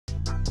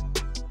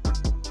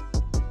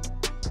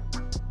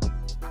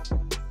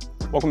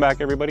Welcome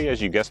back, everybody.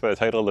 As you guessed by the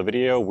title of the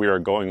video, we are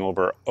going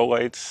over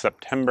Olight's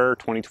September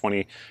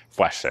 2020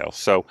 flash sale.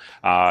 So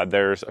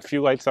there's a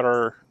few lights that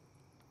are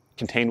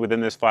contained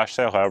within this flash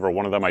sale. However,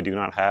 one of them I do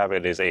not have.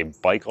 It is a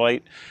bike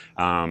light.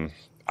 I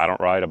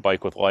don't ride a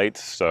bike with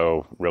lights,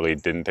 so really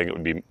didn't think it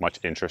would be much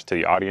interest to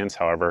the audience.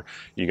 However,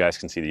 you guys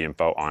can see the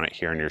info on it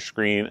here on your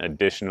screen.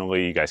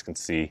 Additionally, you guys can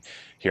see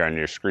here on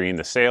your screen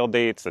the sale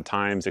dates, the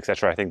times,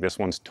 etc. I think this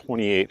one's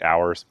 28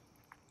 hours.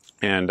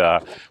 And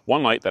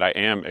one light that I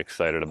am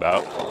excited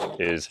about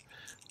is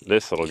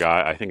this little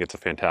guy. I think it's a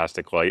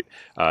fantastic light.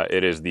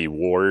 It is the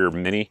Warrior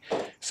Mini.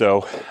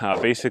 So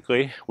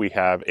basically we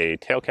have a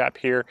tail cap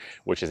here,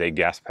 which is a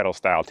gas pedal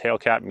style tail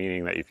cap,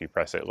 meaning that if you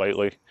press it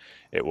lightly,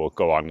 it will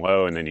go on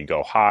low, and then you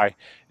go high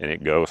and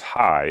it goes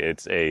high.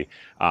 It's a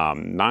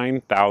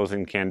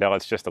 9,000 candela.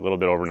 It's just a little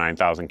bit over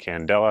 9,000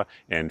 candela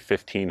and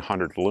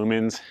 1,500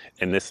 lumens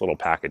in this little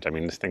package. I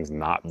mean, this thing's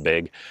not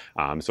big.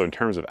 So in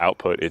terms of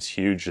output, it's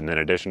huge. And then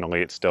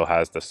additionally, it still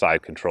has the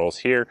side controls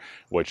here,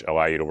 which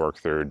allow you to work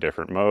through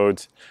different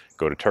modes,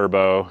 go to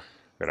turbo,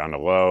 go down to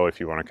low if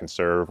you want to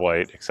conserve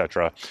light,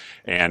 etc.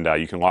 And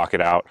you can lock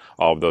it out,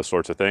 all of those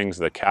sorts of things.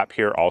 The cap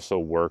here also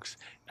works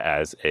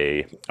as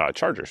a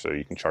charger, so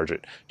you can charge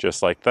it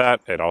just like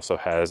that. It also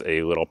has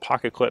a little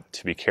pocket clip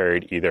to be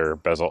carried either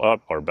bezel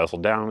up or bezel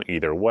down,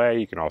 either way.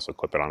 You can also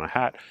clip it on a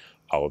hat,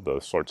 all of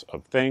those sorts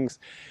of things.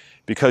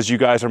 Because you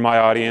guys are my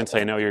audience,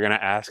 I know you're going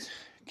to ask,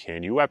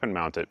 can you weapon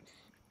mount it?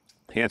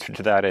 The answer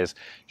to that is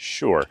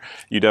sure,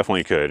 you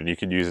definitely could. And you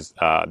could use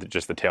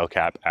just the tail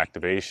cap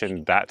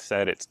activation. That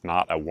said, it's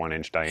not a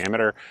 1-inch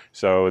diameter.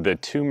 So the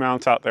two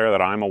mounts out there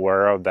that I'm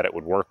aware of that it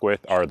would work with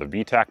are the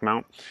VTAC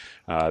mount.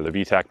 The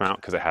VTAC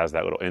mount, because it has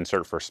that little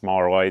insert for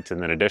smaller lights. And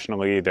then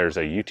additionally, there's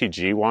a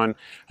UTG one.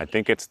 I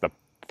think it's the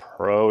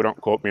Pro,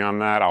 don't quote me on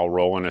that. I'll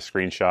roll in a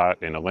screenshot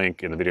and a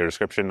link in the video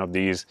description of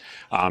these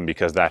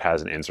because that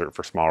has an insert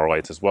for smaller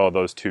lights as well.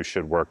 Those two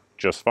should work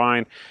just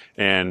fine.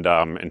 And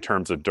in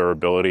terms of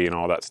durability and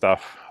all that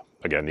stuff,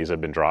 again, these have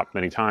been dropped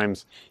many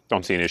times.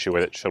 Don't see an issue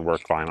with it. Should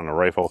work fine on a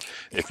rifle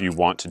if you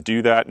want to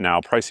do that.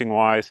 Now, pricing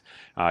wise,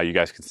 you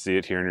guys can see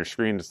it here on your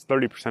screen. It's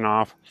 30%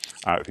 off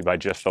if you buy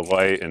just the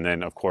light. And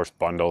then, of course,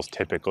 bundles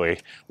typically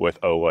with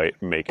Olight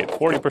make it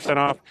 40%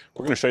 off.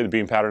 We're going to show you the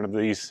beam pattern of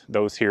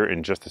those here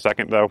in just a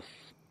second, though.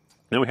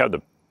 Then we have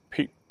the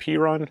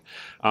Perun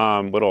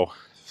little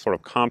sort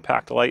of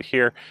compact light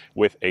here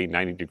with a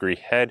 90-degree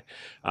head.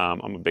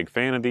 I'm a big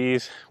fan of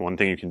these. One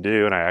thing you can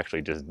do, and I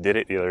actually just did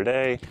it the other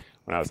day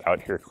when I was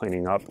out here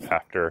cleaning up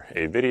after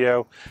a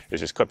video, is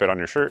just clip it on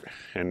your shirt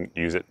and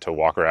use it to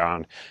walk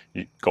around,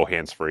 go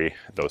hands-free,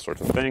 those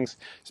sorts of things.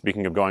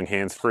 Speaking of going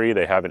hands-free,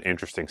 they have an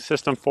interesting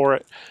system for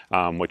it,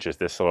 which is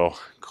this little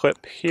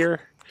clip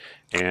here,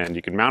 and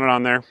you can mount it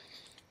on there.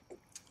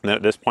 And then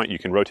at this point, you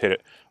can rotate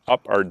it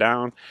up or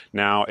down.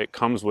 Now, it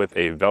comes with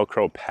a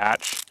Velcro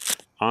patch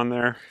on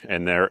there,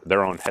 and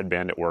their own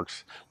headband it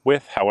works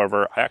with.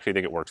 However, I actually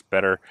think it works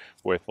better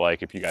with,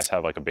 like, if you guys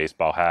have like a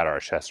baseball hat or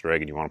a chest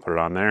rig and you want to put it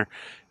on there,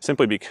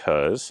 simply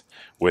because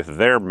with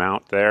their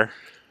mount there,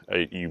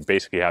 you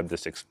basically have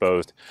this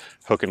exposed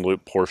hook and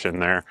loop portion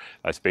there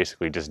that's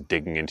basically just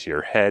digging into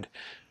your head.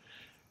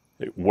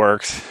 It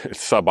works.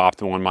 It's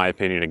suboptimal in my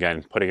opinion.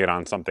 Again, putting it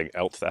on something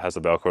else that has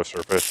a Velcro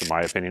surface, in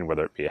my opinion,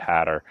 whether it be a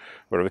hat or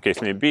whatever the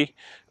case may be,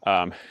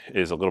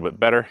 is a little bit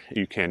better.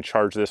 You can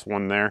charge this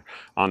one there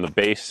on the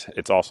base.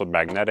 It's also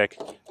magnetic,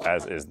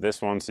 as is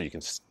this one, so you can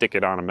stick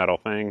it on a metal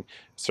thing,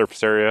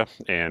 surface area,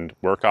 and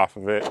work off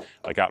of it.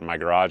 Like out in my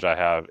garage, I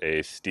have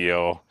a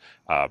steel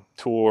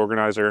tool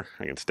organizer.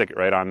 I can stick it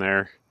right on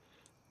there,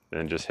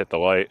 then just hit the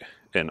light,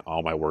 and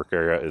all my work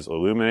area is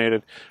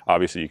illuminated.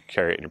 Obviously, you can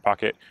carry it in your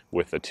pocket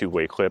with a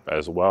two-way clip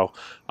as well.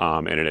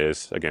 And it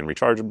is, again,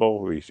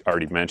 rechargeable. We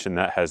already mentioned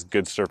that has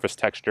good surface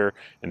texture,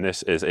 and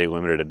this is a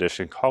limited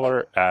edition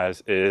color,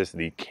 as is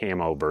the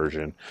camo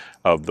version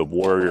of the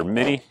Warrior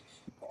Mini.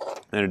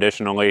 And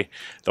additionally,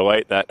 the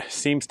light that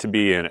seems to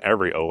be in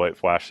every Olight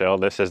flash sale,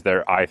 this is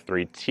their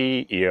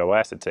i3T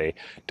EOS. It's a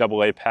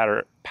AA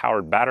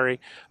powered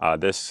battery.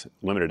 This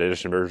limited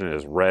edition version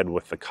is red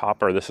with the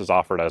copper. This is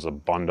offered as a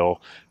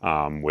bundle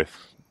with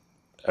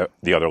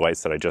the other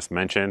lights that I just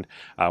mentioned.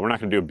 We're not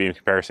going to do a beam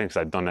comparison because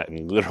I've done that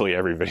in literally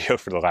every video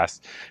for the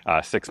last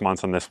 6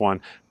 months on this one.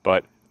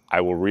 But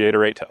I will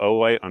reiterate to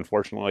Olight,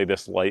 unfortunately,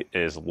 this light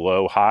is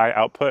low-high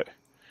output.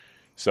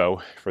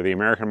 So for the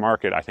American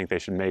market, I think they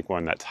should make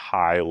one that's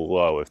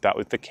high-low. If that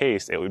was the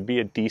case, it would be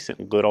a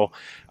decent little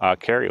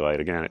carry light.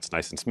 Again, it's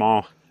nice and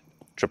small,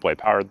 AAA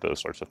powered, those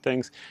sorts of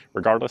things.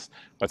 Regardless,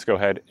 let's go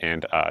ahead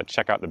and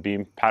check out the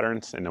beam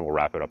patterns, and then we'll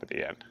wrap it up at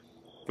the end.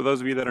 For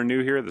those of you that are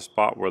new here, the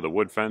spot where the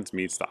wood fence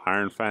meets the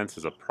iron fence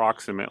is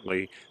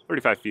approximately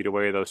 35 feet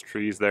away. Those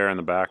trees there in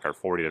the back are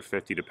 40 to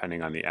 50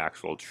 depending on the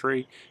actual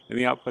tree. And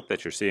the output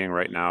that you're seeing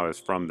right now is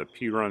from the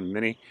Perun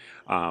Mini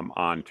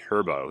on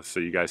turbo. So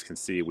you guys can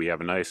see we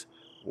have a nice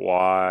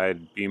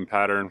wide beam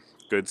pattern,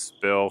 good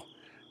spill,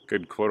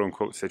 good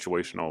quote-unquote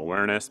situational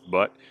awareness,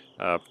 but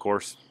of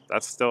course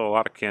that's still a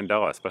lot of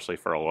candela, especially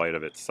for a light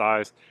of its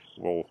size.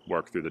 We'll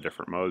work through the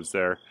different modes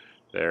there.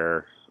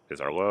 There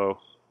is our low,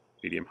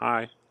 medium,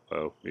 high,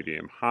 low,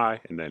 medium, high,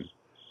 and then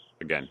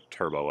again,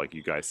 turbo like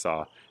you guys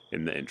saw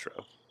in the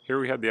intro. Here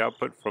we have the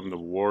output from the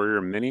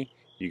Warrior Mini.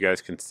 You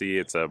guys can see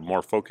it's a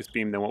more focused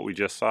beam than what we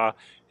just saw.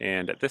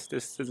 And at this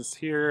distance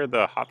here,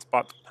 the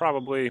hotspot's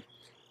probably,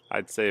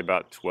 I'd say,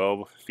 about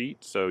 12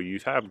 feet. So you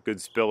have good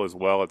spill as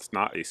well. It's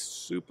not a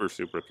super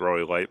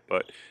throwy light,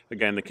 but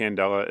again, the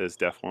candela is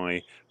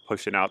definitely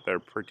pushing out there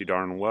pretty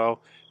darn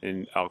well.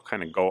 And I'll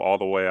kind of go all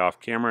the way off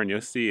camera and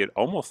you'll see it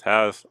almost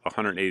has a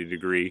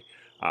 180-degree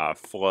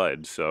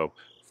flood. So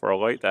for a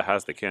light that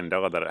has the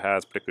candela that it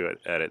has, particularly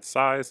at its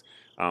size,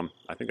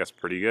 I think that's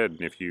pretty good.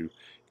 And if you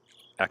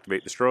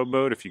activate the strobe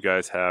mode, if you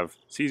guys have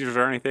seizures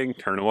or anything,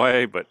 turn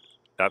away, but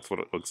that's what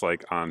it looks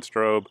like on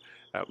strobe,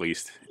 at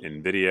least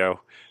in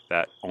video.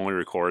 That only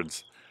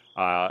records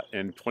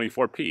in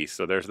 24p,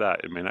 so there's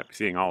that. It may not be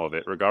seeing all of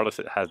it. Regardless,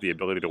 it has the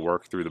ability to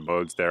work through the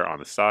modes there on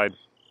the side.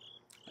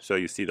 So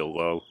you see the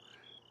low,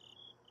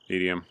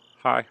 medium,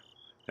 high,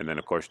 and then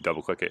of course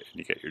double click it and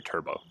you get your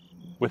turbo.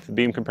 With the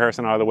beam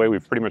comparison out of the way,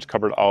 we've pretty much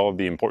covered all of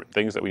the important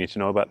things that we need to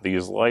know about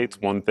these lights.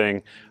 One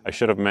thing I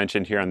should have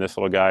mentioned here on this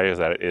little guy is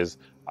that it is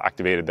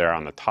activated there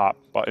on the top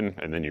button,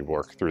 and then you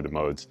work through the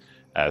modes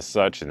as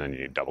such, and then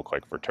you double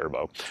click for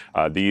turbo.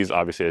 These,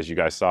 obviously, as you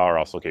guys saw, are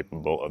also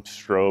capable of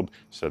strobe,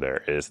 so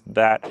there is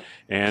that.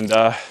 And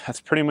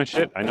that's pretty much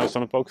it. I know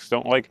some folks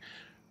don't like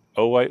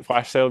Olight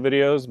flash sale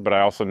videos, but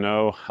I also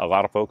know a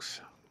lot of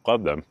folks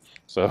love them.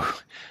 So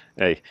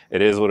hey,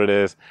 it is what it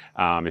is.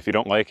 If you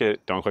don't like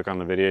it, don't click on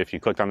the video. If you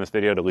clicked on this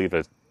video to leave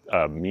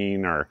a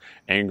mean or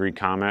angry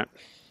comment,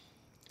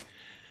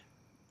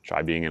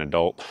 try being an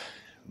adult.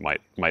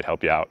 Might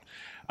help you out.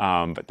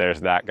 But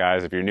there's that,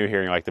 guys. If you're new here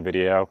and you like the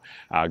video,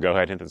 go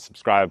ahead and hit the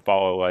subscribe,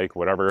 follow, like,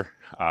 whatever,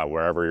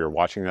 wherever you're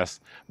watching this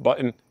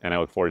button. And I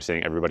look forward to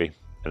seeing everybody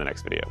in the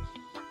next video.